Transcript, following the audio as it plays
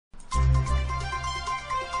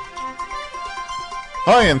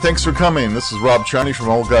Hi, and thanks for coming. This is Rob Charney from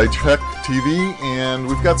Old Guy Tech TV, and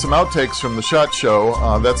we've got some outtakes from the SHOT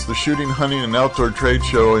Show. That's the Shooting, Hunting, and Outdoor Trade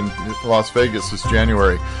Show in Las Vegas this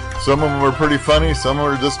January. Some of them were pretty funny, some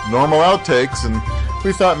were just normal outtakes, and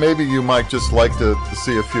we thought maybe you might just like to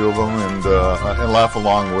see a few of them and laugh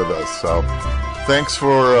along with us. So thanks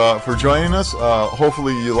for joining us.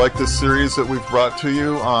 Hopefully you like this series that we've brought to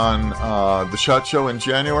you on the SHOT Show in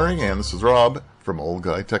January, and this is Rob from Old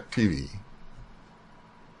Guy Tech TV.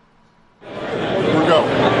 Here we go.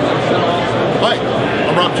 Hi,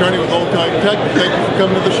 I'm Rob Charney with Old Guy Tech. Thank you for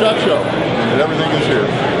coming to the SHOT Show. And everything is here.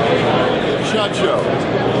 SHOT Show.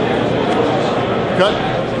 Cut.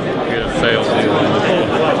 Get a sales deal on this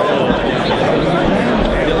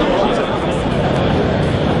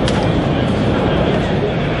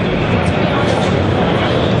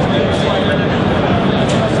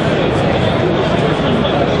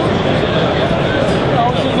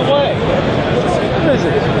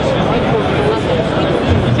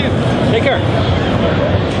Take care.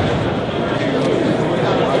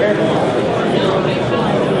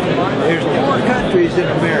 There's 4 countries in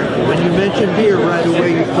America. When you mention beer, right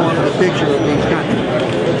away you form the picture of these countries.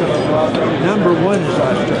 Number 1 is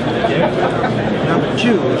Australia. Number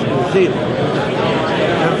 2 is New Zealand.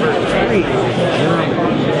 Number 3 is Germany.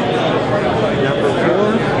 Number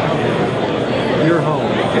 4, your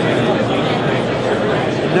home.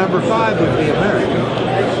 Number 5 would be America.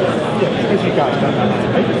 Because you guys don't know.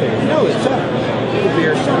 No, it's up. The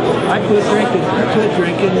beer sucks. I quit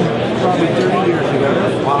drinking probably 30 years ago.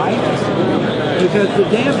 Why? Because the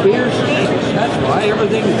damn beer stinks. That's why.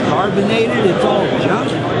 Everything is carbonated. It's all junk.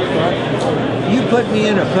 You put me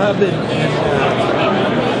in a pub in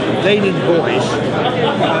Baden Boys,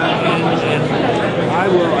 and I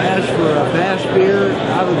will ask for a Bass beer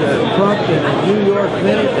out of the trunk in a New York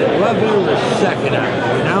minute, and Loveland was second out,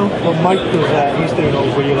 you know? Well, Mike does that. He's doing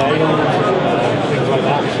over you later.